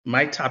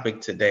My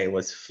topic today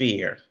was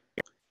fear.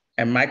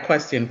 And my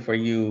question for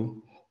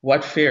you,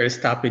 what fear is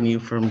stopping you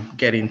from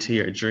getting to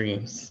your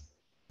dreams?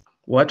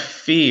 What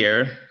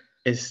fear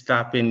is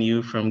stopping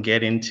you from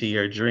getting to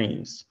your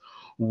dreams?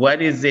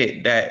 What is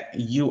it that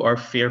you are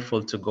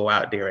fearful to go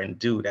out there and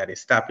do that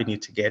is stopping you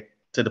to get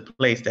to the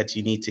place that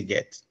you need to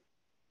get?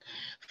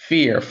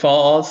 Fear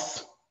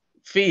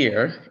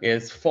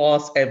is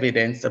false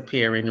evidence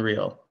appearing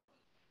real.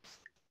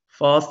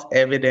 False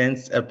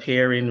evidence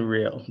appearing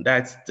real.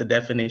 That's the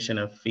definition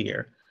of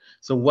fear.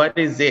 So, what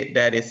is it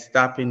that is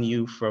stopping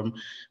you from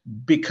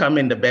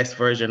becoming the best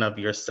version of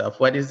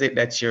yourself? What is it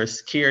that you're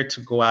scared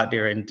to go out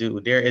there and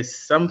do? There is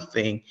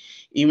something,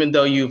 even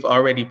though you've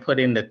already put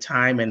in the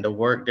time and the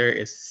work, there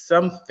is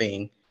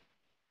something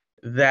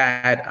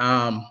that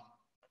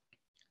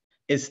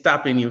is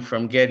stopping you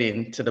from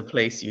getting to the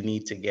place you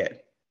need to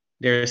get.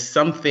 There's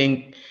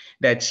something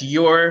that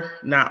you're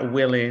not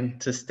willing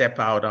to step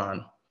out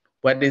on.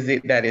 What is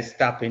it that is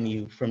stopping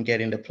you from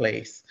getting the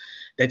place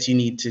that you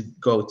need to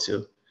go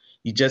to?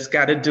 You just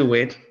got to do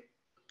it.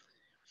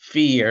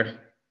 Fear.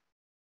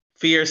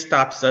 Fear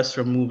stops us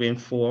from moving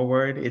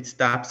forward. It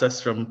stops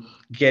us from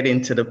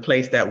getting to the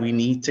place that we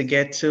need to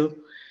get to.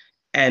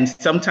 And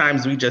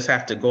sometimes we just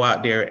have to go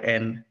out there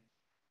and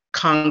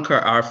conquer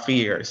our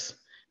fears.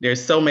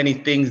 There's so many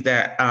things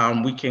that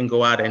we can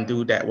go out and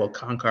do that will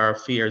conquer our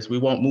fears. We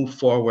won't move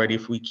forward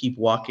if we keep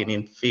walking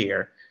in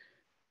fear.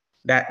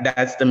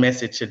 That's the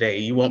message today.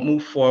 You won't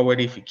move forward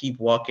if you keep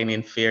walking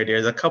in fear.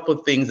 There's a couple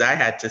of things I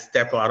had to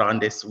step out on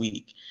this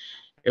week.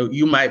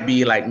 You might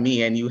be like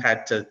me and you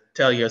had to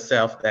tell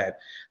yourself that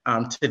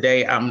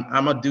today I'm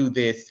gonna do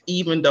this,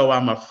 even though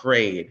I'm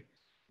afraid,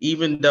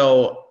 even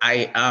though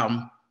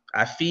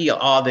I feel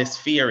all this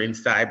fear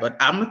inside. But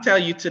I'm gonna tell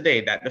you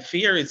today that the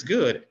fear is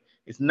good.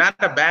 It's not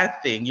a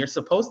bad thing. You're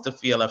supposed to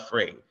feel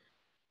afraid.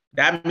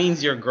 That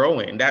means you're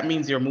growing. That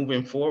means you're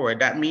moving forward.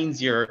 That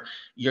means you're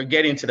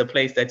getting to the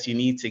place that you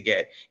need to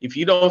get. If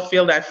you don't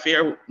feel that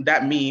fear,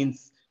 that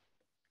means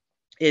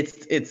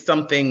it's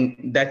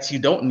something that you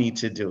don't need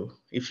to do.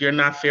 If you're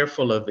not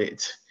fearful of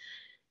it,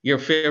 you're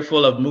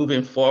fearful of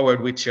moving forward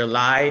with your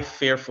life,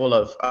 fearful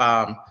of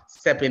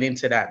stepping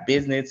into that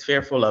business,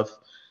 fearful of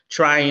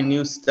trying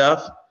new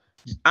stuff.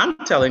 I'm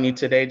telling you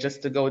today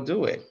just to go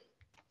do it.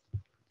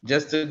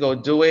 Just to go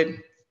do it.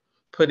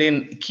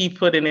 Keep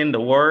putting in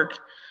the work.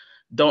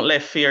 Don't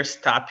let fear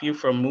stop you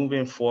from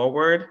moving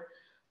forward,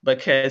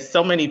 because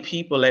so many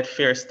people let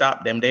fear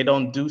stop them. They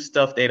don't do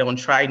stuff, they don't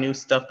try new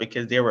stuff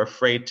because they're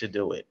afraid to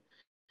do it.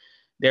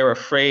 They're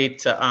afraid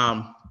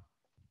to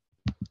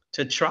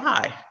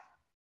try.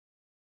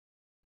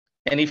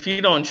 And if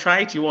you don't try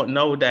it, you won't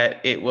know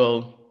that it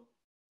will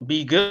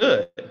be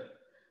good.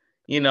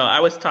 You know, I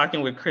was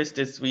talking with Chris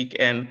this week,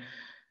 and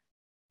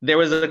there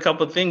was a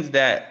couple of things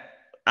that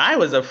I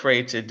was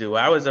afraid to do.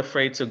 I was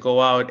afraid to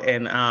go out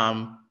and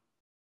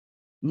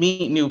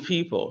meet new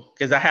people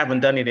because I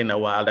haven't done it in a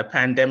while. The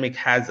pandemic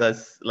has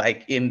us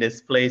like in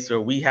this place where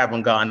we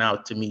haven't gone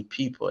out to meet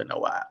people in a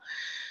while.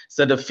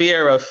 So the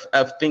fear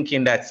of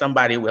thinking that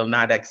somebody will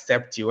not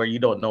accept you or you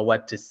don't know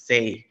what to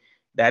say,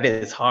 that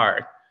is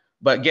hard.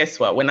 But guess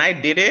what? When I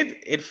did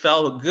it, it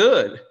felt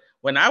good.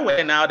 When I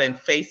went out and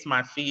faced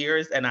my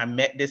fears and I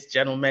met this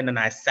gentleman and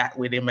I sat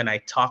with him and I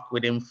talked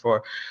with him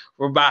for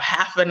about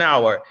half an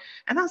hour.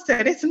 And I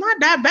said, it's not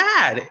that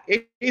bad.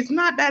 It's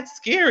not that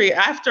scary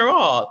after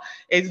all.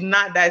 It's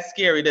not that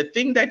scary. The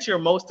thing that you're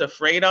most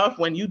afraid of,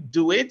 when you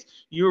do it,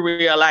 you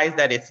realize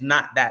that it's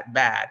not that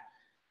bad.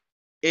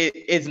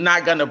 It's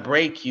not going to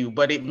break you,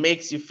 but it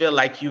makes you feel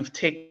like you've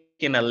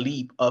taken a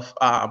leap of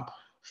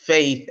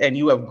faith and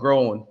you have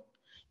grown.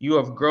 You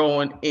have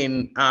grown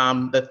in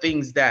the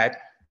things that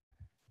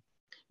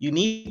you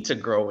need to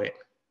grow in,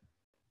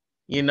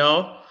 you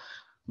know,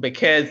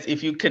 because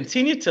if you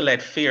continue to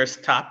let fear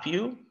stop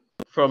you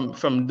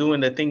from doing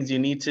the things you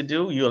need to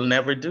do, you'll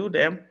never do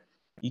them.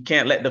 You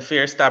can't let the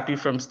fear stop you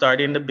from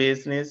starting the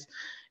business.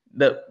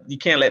 You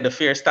can't let the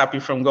fear stop you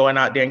from going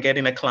out there and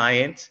getting a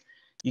client.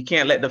 You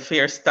can't let the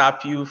fear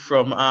stop you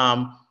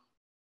from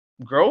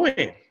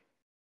growing.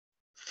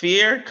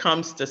 Fear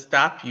comes to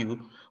stop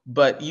you,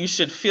 but you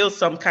should feel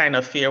some kind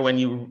of fear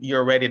when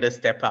you're ready to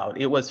step out.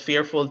 It was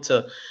fearful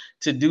to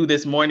do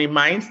this morning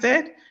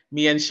mindset.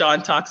 Me and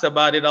Sean talks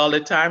about it all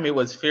the time. It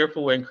was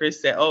fearful when Chris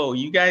said, oh,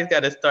 you guys got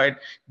to start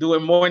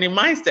doing morning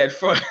mindset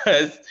for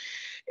us.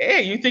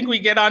 Hey, you think we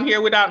get on here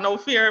without no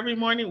fear every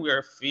morning? We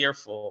are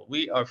fearful.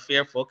 We are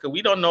fearful because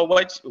we don't know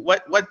what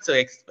to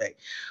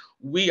expect.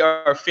 We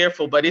are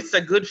fearful, but it's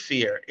a good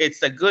fear.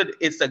 It's a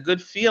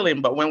good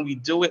feeling. But when we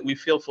do it, we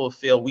feel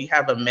fulfilled. We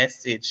have a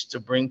message to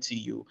bring to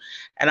you.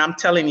 And I'm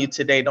telling you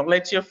today, don't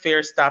let your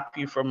fear stop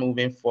you from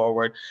moving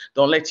forward.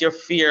 Don't let your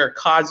fear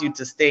cause you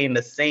to stay in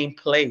the same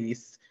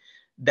place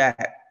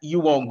that you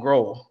won't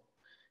grow.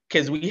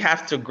 Because we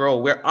have to grow.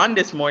 We're on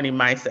this morning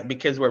mindset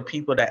because we're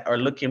people that are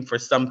looking for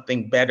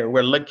something better.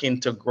 We're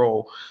looking to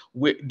grow.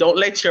 Don't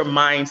let your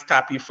mind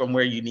stop you from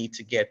where you need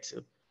to get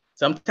to.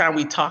 Sometimes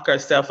we talk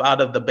ourselves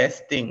out of the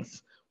best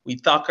things. We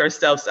talk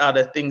ourselves out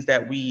of things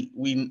that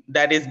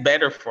that is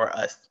better for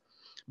us.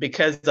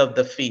 because of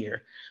the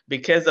fear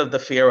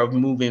of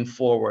moving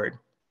forward.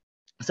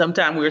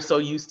 Sometimes we're so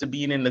used to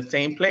being in the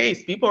same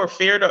place. People are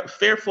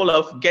fearful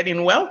of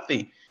getting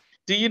wealthy.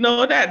 Do you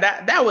know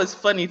that? That was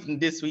funny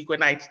this week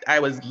when I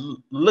was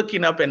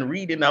looking up and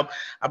reading up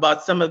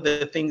about some of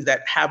the things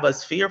that have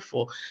us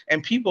fearful.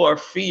 And people are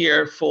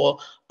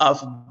fearful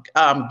of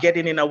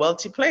getting in a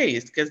wealthy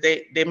place because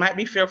they might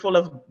be fearful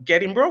of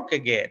getting broke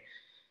again.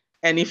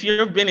 And if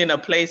you've been in a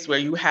place where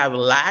you have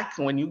lack,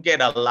 when you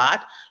get a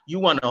lot, you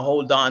want to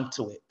hold on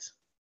to it.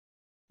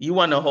 You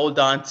want to hold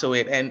on to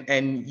it,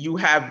 and you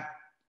have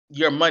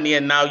your money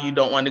and now you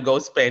don't want to go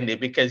spend it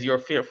because you're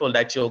fearful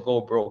that you'll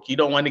go broke. You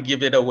don't want to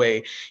give it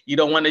away. You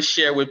don't want to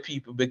share with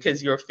people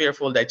because you're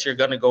fearful that you're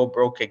going to go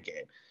broke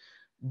again.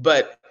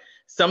 But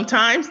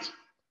sometimes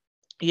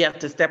you have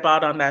to step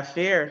out on that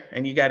fear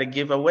and you got to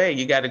give away.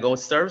 You got to go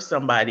serve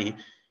somebody.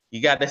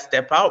 You got to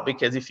step out,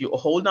 because if you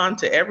hold on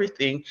to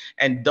everything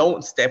and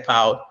don't step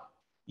out,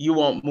 you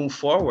won't move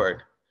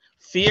forward.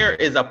 Fear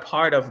is a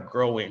part of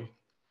growing.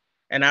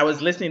 And I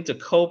was listening to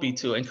Kobe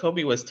too, and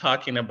Kobe was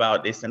talking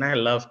about this, and I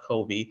love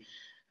Kobe.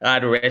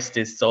 God rest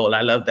his soul.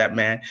 I love that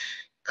man.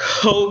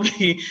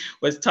 Kobe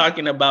was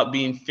talking about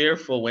being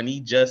fearful when he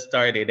just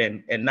started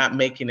and not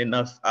making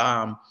enough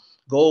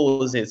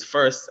goals his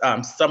first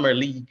summer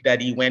league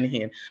that he went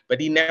in. But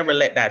he never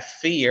let that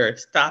fear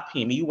stop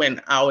him. He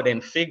went out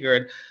and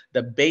figured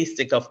the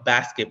basic of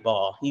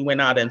basketball. He went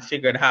out and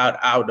figured out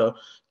how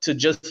to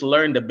just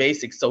learn the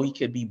basics so he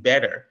could be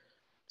better.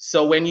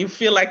 So when you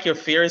feel like your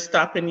fear is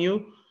stopping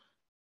you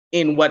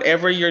in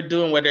whatever you're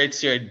doing, whether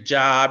it's your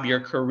job, your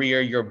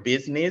career, your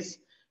business,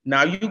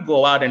 now you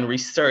go out and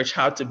research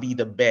how to be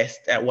the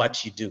best at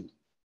what you do.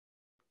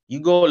 You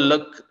go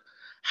look,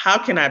 how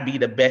can I be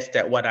the best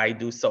at what I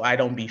do so I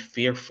don't be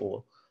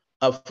fearful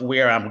of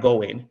where I'm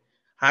going?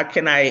 How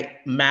can I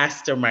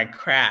master my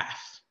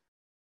craft?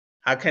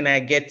 How can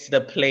I get to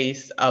the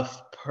place of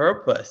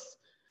purpose?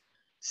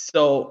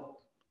 So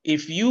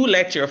if you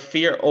let your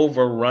fear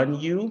overrun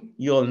you,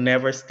 you'll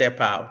never step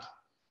out.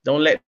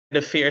 Don't let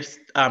the fear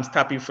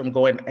stop you from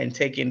going and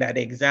taking that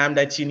exam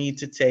that you need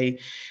to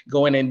take,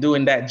 going and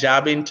doing that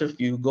job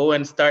interview, go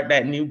and start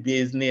that new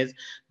business.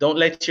 Don't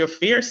let your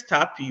fear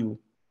stop you.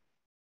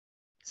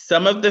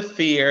 Some of the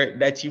fear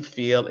that you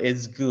feel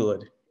is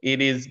good.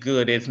 It is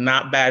good. It's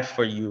not bad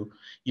for you.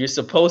 You're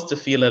supposed to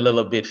feel a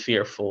little bit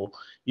fearful.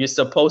 You're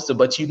supposed to,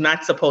 but you're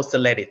not supposed to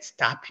let it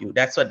stop you.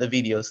 That's what the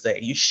videos say.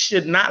 You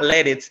should not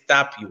let it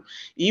stop you.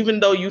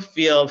 Even though you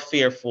feel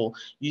fearful,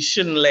 you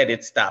shouldn't let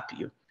it stop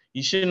you.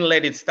 You shouldn't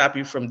let it stop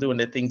you from doing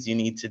the things you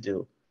need to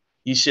do.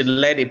 You should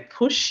let it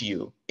push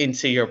you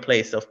into your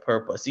place of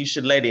purpose. You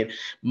should let it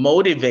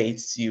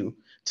motivate you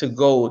to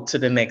go to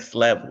the next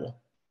level.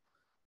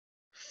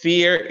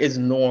 Fear is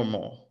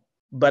normal,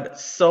 but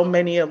so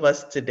many of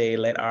us today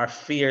let our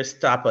fear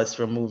stop us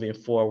from moving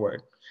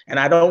forward. And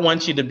I don't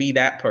want you to be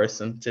that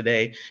person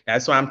today.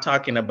 That's why I'm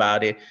talking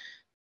about it.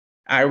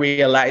 I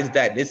realized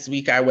that this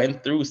week I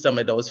went through some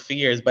of those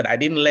fears, but I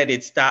didn't let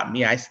it stop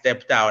me. I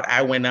stepped out.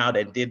 I went out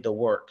and did the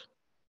work.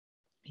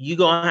 You're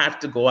going to have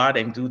to go out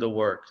and do the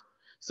work,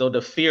 so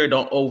the fear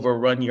don't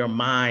overrun your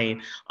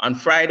mind. On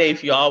Friday,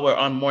 if you all were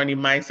on Morning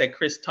Mindset,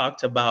 Chris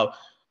talked about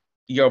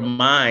your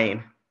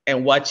mind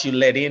and what you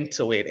let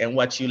into it and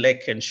what you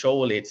let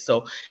control it.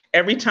 So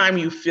every time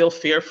you feel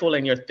fearful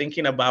and you're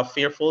thinking about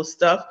fearful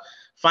stuff,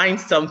 find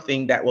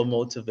something that will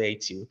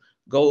motivate you.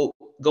 Go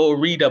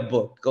read a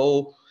book.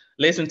 Go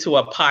listen to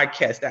a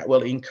podcast that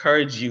will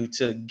encourage you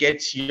to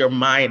get your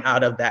mind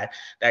out of that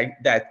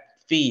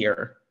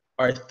fear,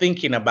 or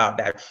thinking about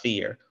that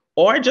fear,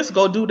 or just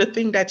go do the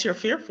thing that you're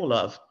fearful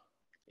of.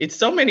 It's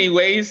so many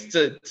ways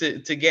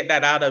to get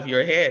that out of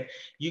your head.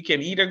 You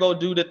can either go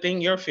do the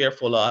thing you're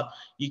fearful of.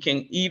 You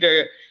can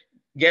either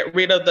get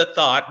rid of the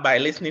thought by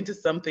listening to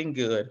something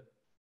good,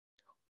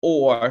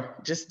 or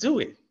just do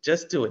it.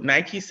 Just do it.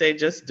 Nike said,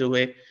 just do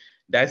it.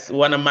 That's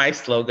one of my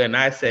slogans.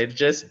 I said,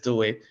 just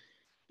do it.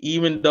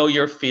 Even though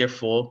you're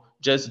fearful,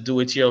 just do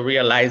it. You'll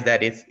realize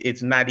that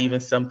it's not even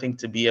something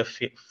to be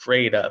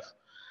afraid of.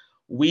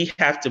 We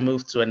have to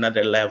move to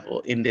another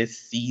level in this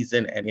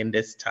season and in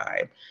this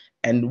time.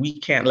 And we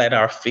can't let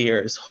our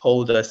fears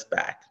hold us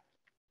back.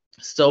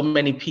 So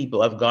many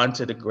people have gone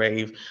to the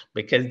grave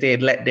because they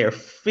let their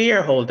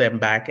fear hold them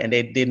back, and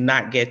they did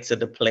not get to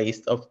the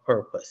place of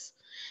purpose.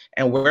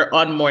 And we're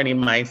on Morning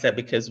Mindset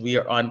because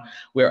we're on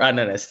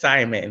an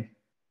assignment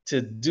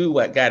to do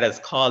what God has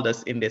called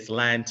us in this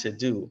land to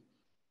do.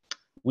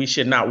 We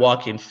should not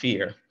walk in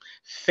fear.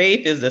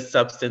 Faith is the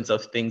substance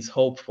of things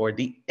hoped for,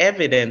 the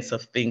evidence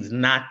of things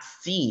not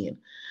seen.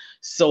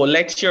 So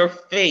let your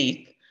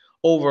faith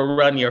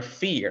overrun your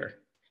fear.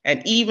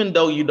 And even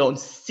though you don't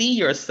see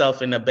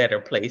yourself in a better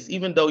place,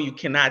 even though you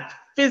cannot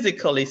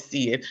physically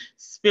see it,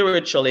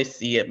 spiritually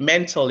see it,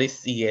 mentally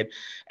see it,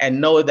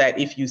 and know that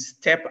if you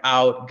step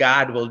out,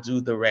 God will do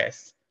the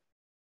rest.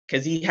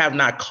 Because he have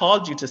not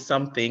called you to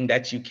something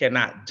that you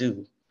cannot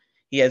do.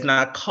 He has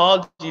not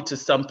called you to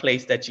some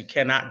place that you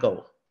cannot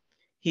go.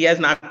 He has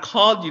not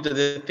called you to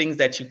the things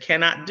that you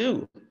cannot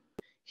do.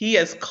 He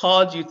has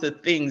called you to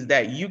things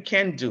that you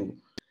can do.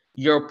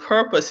 Your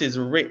purpose is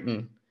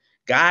written.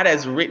 God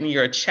has written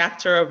your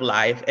chapter of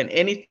life, and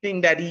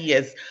anything that he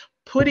has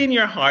put in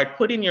your heart,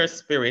 put in your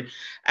spirit,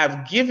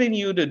 I've given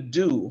you to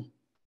do,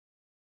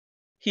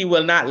 he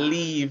will not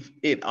leave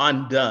it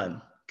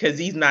undone, because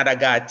he's not a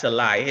God to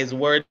lie. His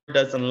word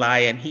doesn't lie,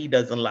 and he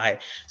doesn't lie.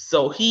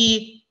 So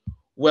he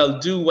will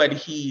do what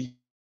he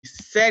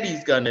said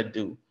he's going to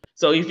do.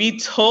 So if he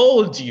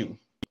told you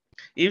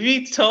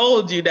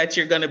that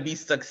you're going to be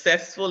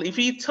successful, if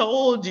he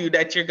told you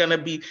that you're going to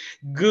be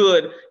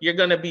good, you're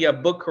going to be a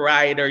book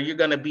writer, you're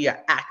going to be an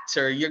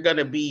actor, you're going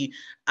to be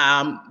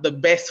the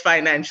best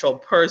financial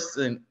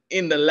person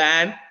in the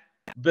land,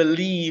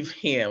 believe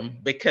him,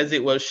 because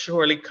it will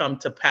surely come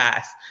to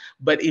pass.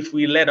 But if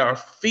we let our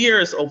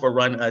fears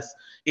overrun us,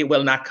 it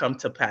will not come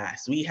to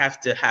pass. We have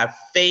to have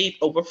faith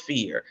over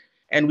fear.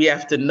 And we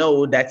have to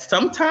know that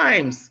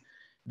sometimes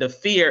the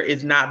fear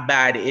is not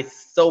bad.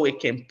 It's so it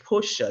can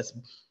push us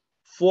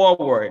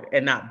forward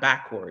and not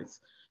backwards.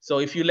 So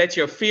if you let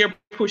your fear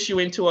push you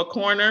into a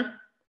corner,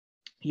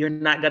 you're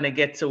not going to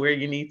get to where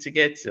you need to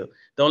get to.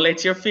 Don't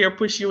let your fear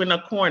push you in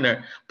a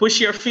corner. Push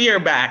your fear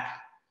back.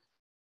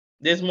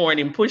 This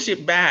morning, push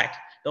it back.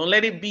 Don't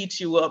let it beat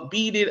you up.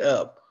 Beat it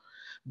up.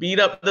 Beat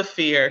up the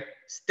fear.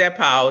 Step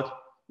out.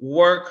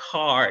 Work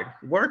hard.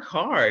 Work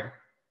hard.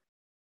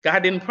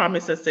 God didn't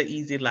promise us an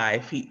easy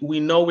life. We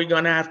know we're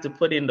going to have to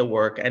put in the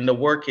work. And the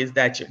work is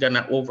that you're going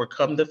to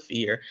overcome the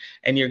fear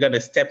and you're going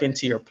to step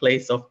into your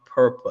place of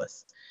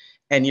purpose.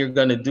 And you're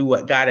going to do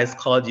what God has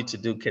called you to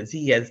do, because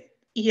he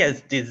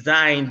has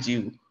designed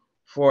you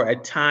for a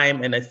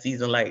time and a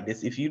season like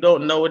this. If you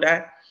don't know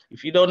that,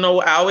 if you don't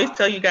know, I always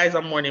tell you guys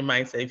on Morning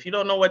Mindset, if you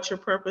don't know what your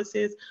purpose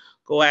is,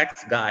 go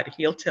ask God.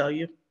 He'll tell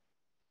you.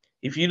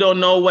 If you don't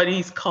know what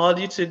he's called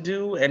you to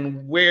do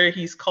and where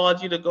he's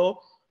called you to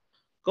go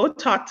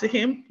talk to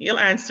him. He'll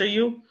answer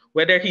you,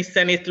 whether he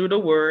sent it through the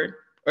word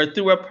or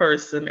through a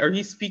person, or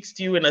he speaks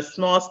to you in a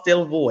small,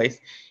 still voice.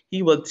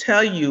 He will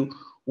tell you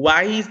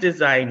why he's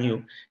designed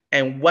you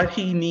and what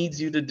he needs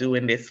you to do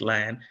in this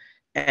land.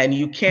 And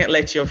you can't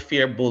let your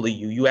fear bully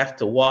you. You have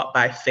to walk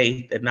by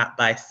faith and not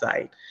by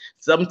sight.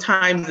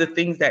 Sometimes the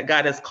things that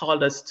God has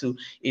called us to,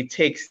 it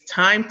takes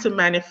time to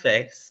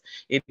manifest.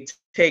 It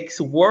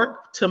takes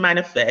work to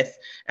manifest,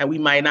 and we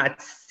might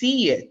not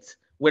see it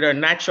with our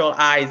natural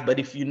eyes. But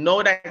if you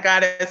know that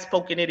God has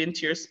spoken it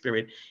into your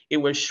spirit, it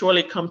will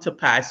surely come to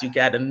pass. You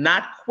got to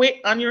not quit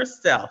on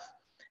yourself,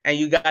 and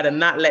you got to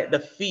not let the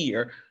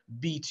fear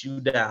beat you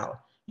down.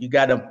 You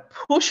got to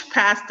push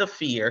past the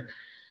fear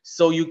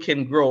so you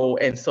can grow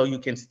and so you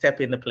can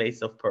step in the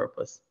place of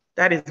purpose.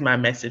 That is my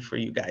message for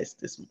you guys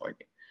this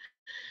morning.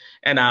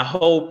 And I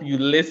hope you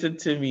listen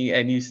to me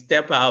and you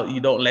step out. You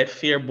don't let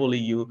fear bully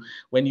you.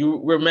 When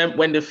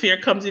the fear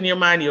comes in your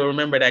mind, you'll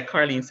remember that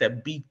Carlene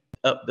said, beat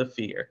up the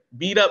fear.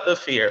 Beat up the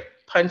fear.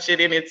 Punch it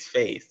in its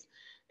face.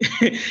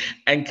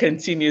 And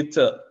continue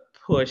to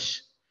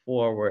push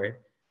forward.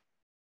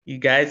 You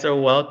guys are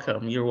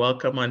welcome. You're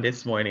welcome on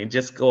this morning.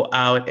 Just go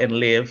out and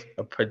live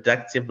a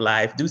productive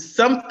life. Do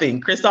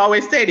something. Chris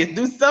always said this.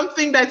 Do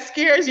something that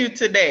scares you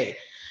today.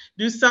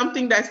 Do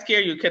something that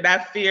scares you, because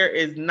that fear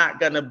is not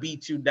going to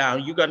beat you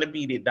down. You're going to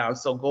beat it down.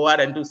 So go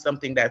out and do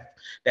something that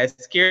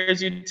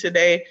scares you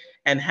today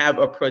and have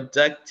a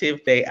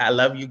productive day. I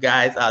love you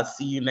guys. I'll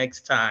see you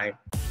next time.